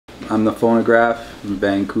I'm the Phonograff from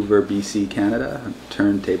Vancouver, BC, Canada. I'm a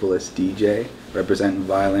turntablist DJ, representing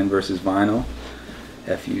Violin versus Vinyl.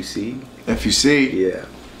 F.U.C. F.U.C. Yeah.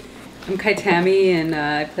 I'm Kytami, and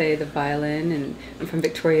I play the violin, and I'm from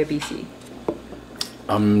Victoria, BC.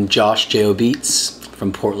 I'm Josh, J.O Beats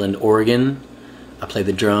from Portland, Oregon. I play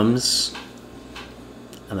the drums,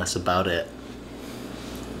 and that's about it.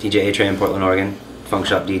 DJ A-Trane, Portland, Oregon. Funk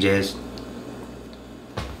Shop DJs.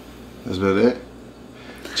 That's about it.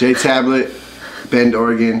 J Tablet, Bend,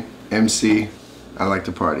 Oregon, MC. I like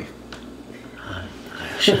to party. I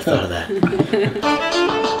should have thought of that.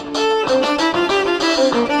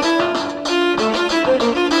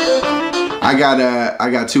 I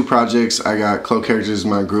got two projects. I got Clo Characters,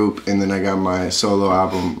 my group, and then I got my solo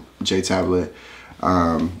album, J Tablet.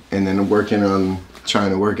 And then I'm working on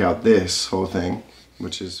trying to work out this whole thing,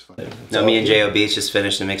 which is fun. No, me and J.O Beats just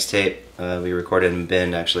finished a mixtape. We recorded in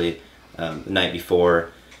Bend actually the night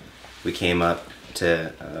before we came up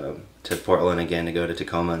to Portland again to go to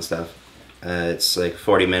Tacoma and stuff. It's like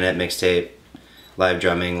 40-minute mixtape, live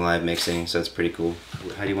drumming, live mixing, so it's pretty cool.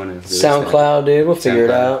 How do you want to do SoundCloud, dude. We'll figure it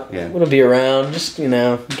out. Yeah. We'll be around. Just, you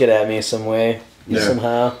know, get at me some way. Yeah.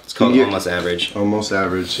 Somehow. It's called Almost Average. Almost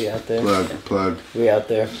Average. We out there. Plug. We out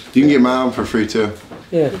there. You can get my album for free too.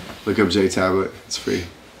 Yeah. Look up J Tablet. It's free.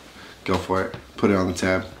 Go for it. Put it on the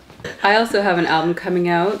tab. I also have an album coming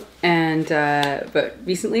out, and but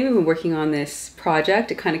recently we've been working on this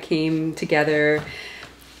project. It kind of came together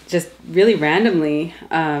just really randomly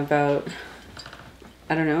about,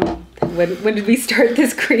 I don't know, when did we start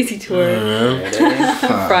this crazy tour?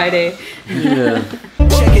 Friday. Yeah.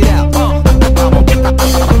 Check it out.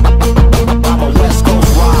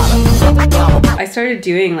 I started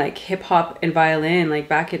doing like hip hop and violin like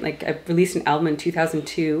back in I released an album in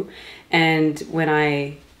 2002, and when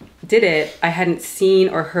I did it, I hadn't seen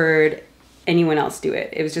or heard anyone else do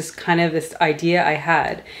it. It was just kind of this idea I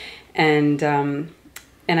had, and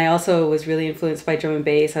I also was really influenced by drum and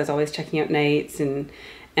bass. I was always checking out nights, and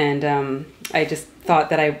I just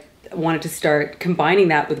thought that I wanted to start combining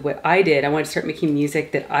that with what I did. I wanted to start making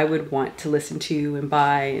music that I would want to listen to and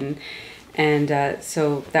buy, and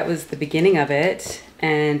so that was the beginning of it.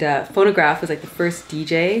 And Phonograff was like the first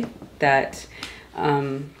DJ that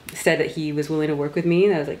said that he was willing to work with me.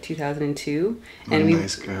 That was like 2002. And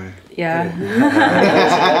nice guy. Yeah.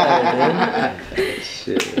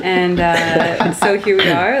 And so here we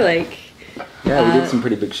are, like. Yeah, we did some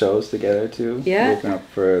pretty big shows together too. Yeah. Opening up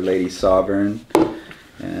for Lady Sovereign,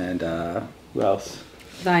 and who else?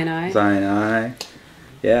 Zion I. Zion I.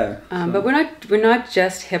 Yeah. But we're not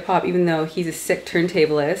just hip hop. Even though he's a sick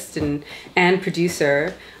turntablist and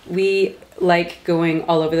producer, we like going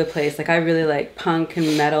all over the place. Like I really like punk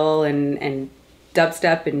and metal and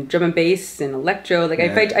dubstep and drum and bass and electro. Like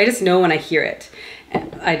yeah. I just know when I hear it.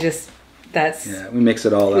 Yeah, we mix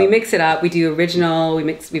it all up. We mix it up. We do original.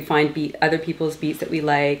 We find other people's beats that we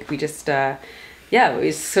like. We just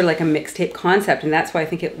it's sort of like a mixtape concept, and that's why I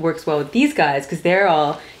think it works well with these guys, because they're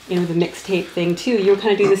all the mixtape thing too. You were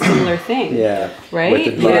kind of doing the similar thing. Yeah. Right.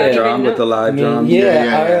 With the live drum, with the live drum.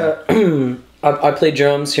 Yeah. I play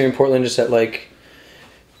drums here in Portland, just at like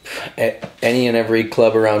any and every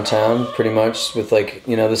club around town, pretty much, with like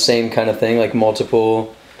the same kind of thing, like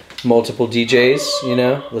multiple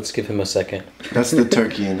DJs. Let's give him a second. That's the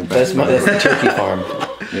turkey in the back. That's the turkey farm.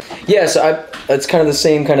 Yeah, so it's kind of the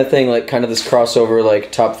same kind of thing, like kind of this crossover,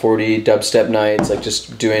 like top 40 dubstep nights, like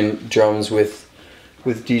just doing drums with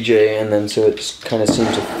DJ, and then so it just kind of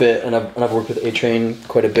seemed to fit. And I've worked with A-Trane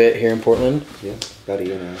quite a bit here in Portland. Yeah, about a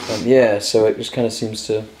year now. Yeah, so it just kind of seems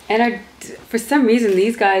to. And for some reason,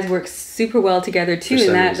 these guys work super well together too. For In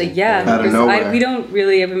some that, reason. like, yeah, Out of nowhere. we don't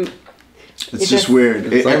really ever. It's just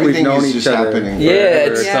weird. It's like we've Everything known is each just other. happening. Yeah,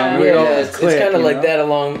 it's It's kind of like that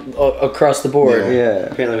along across the board. Yeah.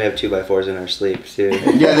 Apparently we have 2x4s in our sleep too.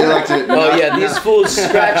 Yeah, they like to. Oh yeah, these fools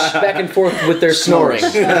scratch back and forth with their snoring.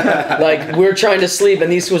 Like we're trying to sleep,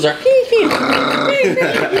 and these fools are.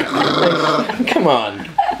 Come on.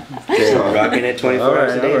 Rocking it 24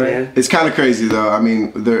 hours a day, man. It's kind of crazy though. I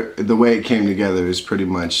mean, the way it came together is pretty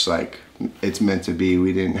much like it's meant to be.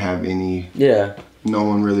 We didn't have any. Yeah. No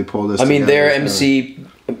one really pulled us. I mean, together, their MC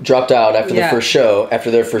dropped out after their first show,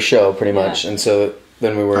 pretty much, and so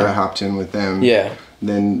then we were. I hopped in with them. Yeah.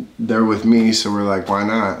 Then they're with me, so we're like, why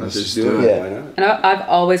not? Let's just do it. Yeah. Why not? And I've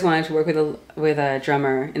always wanted to work with a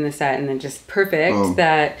drummer in the set, and then just perfect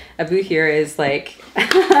that Abu here is like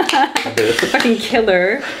fucking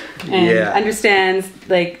killer and understands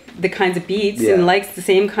like the kinds of beats and likes the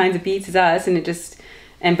same kinds of beats as us, and it just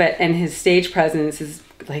and his stage presence is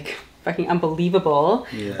like fucking unbelievable.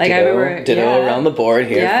 Yeah. Like I remember ditto around the board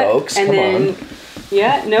here, folks. And Come then on.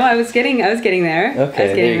 Yeah, no, I was getting there. I was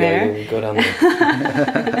Okay, getting there you go. Go down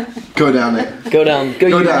there. Go down it.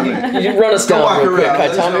 Go down there. You run us down walk real quick, around.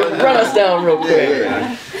 Kytami. Run us down real quick.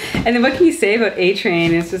 Yeah. And then what can you say about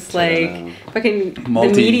A-Trane? It's just like fucking the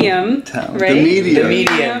medium, right? The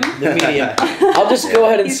medium. The medium. I'll just go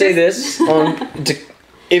ahead and say this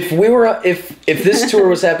if this tour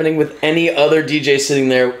was happening with any other DJ sitting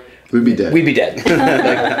there, we'd be dead. We'd be dead.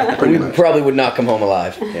 Like, we probably would not come home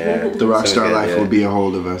alive. Yeah. The rock star life will be a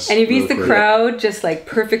hold of us. And he reads the crowd just like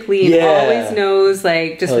perfectly and always knows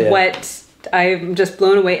like just what I'm just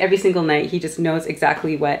blown away every single night. He just knows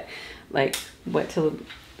exactly what to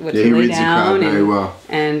he lay reads down the crowd very well.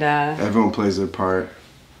 And everyone plays their part.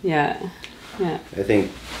 Yeah. I think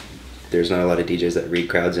there's not a lot of DJs that read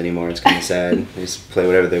crowds anymore. It's kind of sad. They just play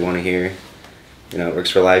whatever they want to hear. You know, it works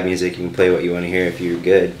for live music. You can play what you want to hear if you're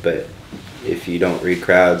good, but if you don't read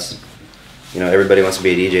crowds, you know, everybody wants to be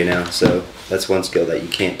a DJ now. So that's one skill that you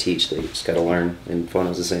can't teach. That you just got to learn. And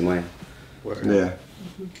Phono's the same way. Yeah.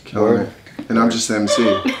 Killing it. And I'm just the MC.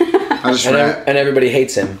 I just rap. And everybody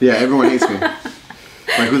hates him. Yeah, everyone hates me.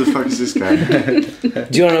 Like, who the fuck is this guy? Do you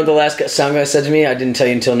want to know what the last sound guy said to me? I didn't tell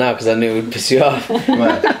you until now because I knew it would piss you off. What?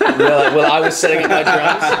 Well, I was setting up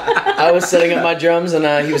my drums.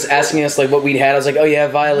 And he was asking us like what we'd had. I was like, oh yeah,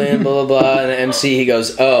 violin, blah blah blah. And MC, he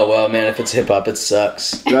goes, oh well, man, if it's hip hop, it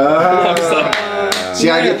sucks. See,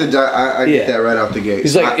 I get that right out the gate.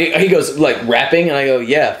 He's like, he goes like rapping, and I go,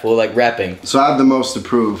 yeah, well, like rapping. So I have the most to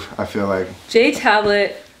prove. I feel like J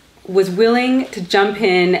Tablet was willing to jump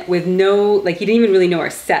in with no, like he didn't even really know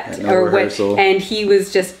our set or rehearsal. And he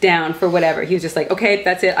was just down for whatever. He was just like, okay,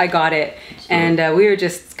 that's it, I got it. And we were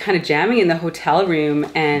just kind of jamming in the hotel room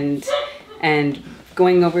and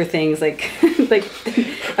going over things like like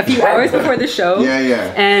a few hours before the show.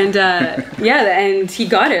 Yeah. And and he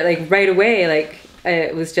got it like right away. Like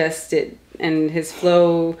it was just it, and his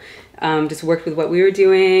flow just worked with what we were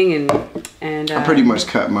doing, and I pretty much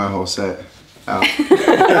cut my whole set out.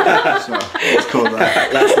 So it's cool.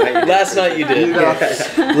 Last night you did.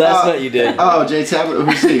 Last night you did. Oh, J Tablet,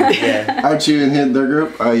 who's he? Yeah. Aren't you in their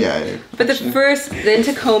group? Oh yeah. But then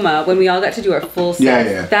Tacoma, when we all got to do our full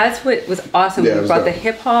set, that's what was awesome. Yeah, we brought the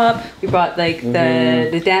hip hop, we brought like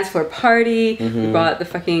the dance floor party, we brought the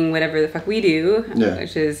fucking whatever the fuck we do,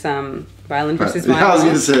 which is violin versus violin. I was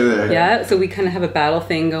gonna say that. Yeah, so we kind of have a battle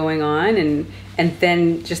thing going on, and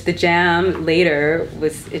then just the jam later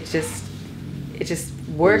was it just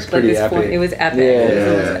worked like this. It was epic.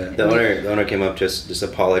 Yeah. The owner came up just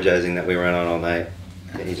apologizing that we ran on all night.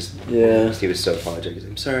 And he was so apologetic.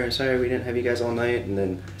 I'm sorry, we didn't have you guys all night. And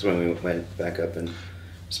then that's when we went back up and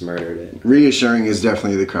just murdered it. Reassuring is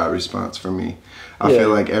definitely the crowd response for me. I feel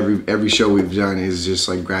like every show we've done is just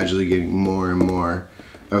like gradually getting more and more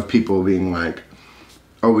of people being like,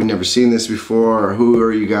 oh, we've never seen this before, or who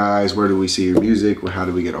are you guys, where do we see your music, how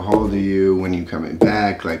do we get a hold of you, when are you coming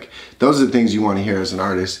back? Like, those are the things you want to hear as an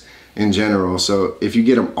artist in general. So if you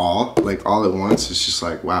get them all at once, it's just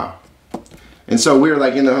like, wow. And so we were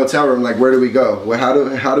like in the hotel room, like, where do we go? Well,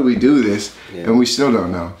 how do we do this? Yeah. And we still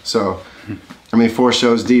don't know. So, I mean, 4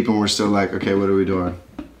 shows deep and we're still like, okay, what are we doing?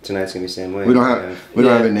 Tonight's gonna be the same way. We don't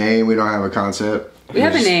have a name, we don't have a concept. We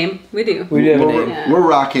have a name. We do. We do have a name. Yeah. We're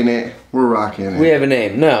rocking it. We have a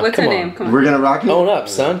name. No, what's our name? Come on. We're gonna rock it. Own up,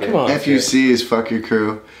 son. Come on. F.U.C is Fuck Your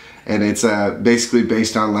Crew, and it's basically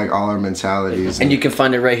based on like all our mentalities. And you can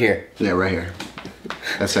find it right here. Yeah, right here.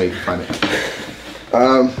 That's how you can find it.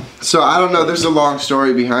 So I don't know. There's a long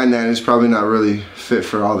story behind that. It's probably not really fit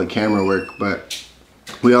for all the camera work, but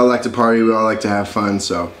we all like to party. We all like to have fun.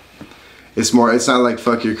 So it's not like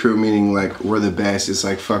fuck your crew, meaning like we're the best. It's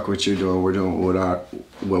like fuck what you're doing. We're doing what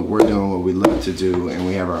we're doing, what we love to do, and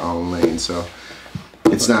we have our own lane. So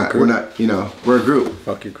it's not. We're not. You know, we're a group.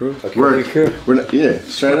 Fuck your crew. We're not. Yeah,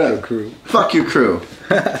 straight up. Your crew. Fuck your crew.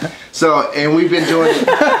 So, and we've been doing it.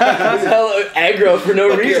 Hella aggro for no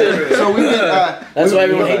reason. So we've been. That's why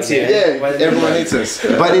everyone hates you. Yeah, everyone hates us.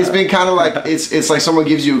 But it's been kind of like it's like someone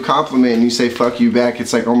gives you a compliment and you say "fuck you" back.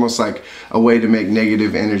 It's like almost like a way to make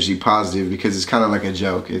negative energy positive, because it's kind of like a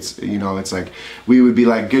joke. It's it's like we would be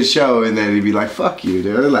like "good show" and then it'd be like "fuck you,"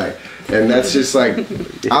 dude. Like, and that's just like I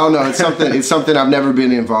don't know. It's something I've never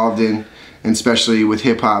been involved in. And especially with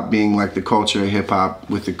hip hop being like the culture of hip hop,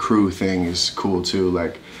 with the crew thing is cool too.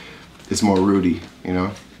 Like, it's more rooty, you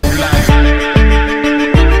know?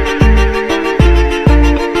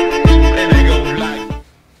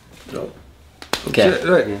 Okay.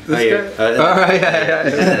 Right. Alright,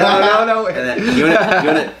 yeah. No. You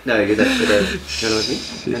want it? No, you want with me?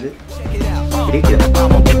 Check it out.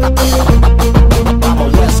 I'm a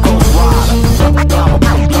West Coast rider.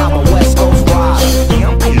 I'm a West Coast rider.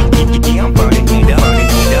 I'm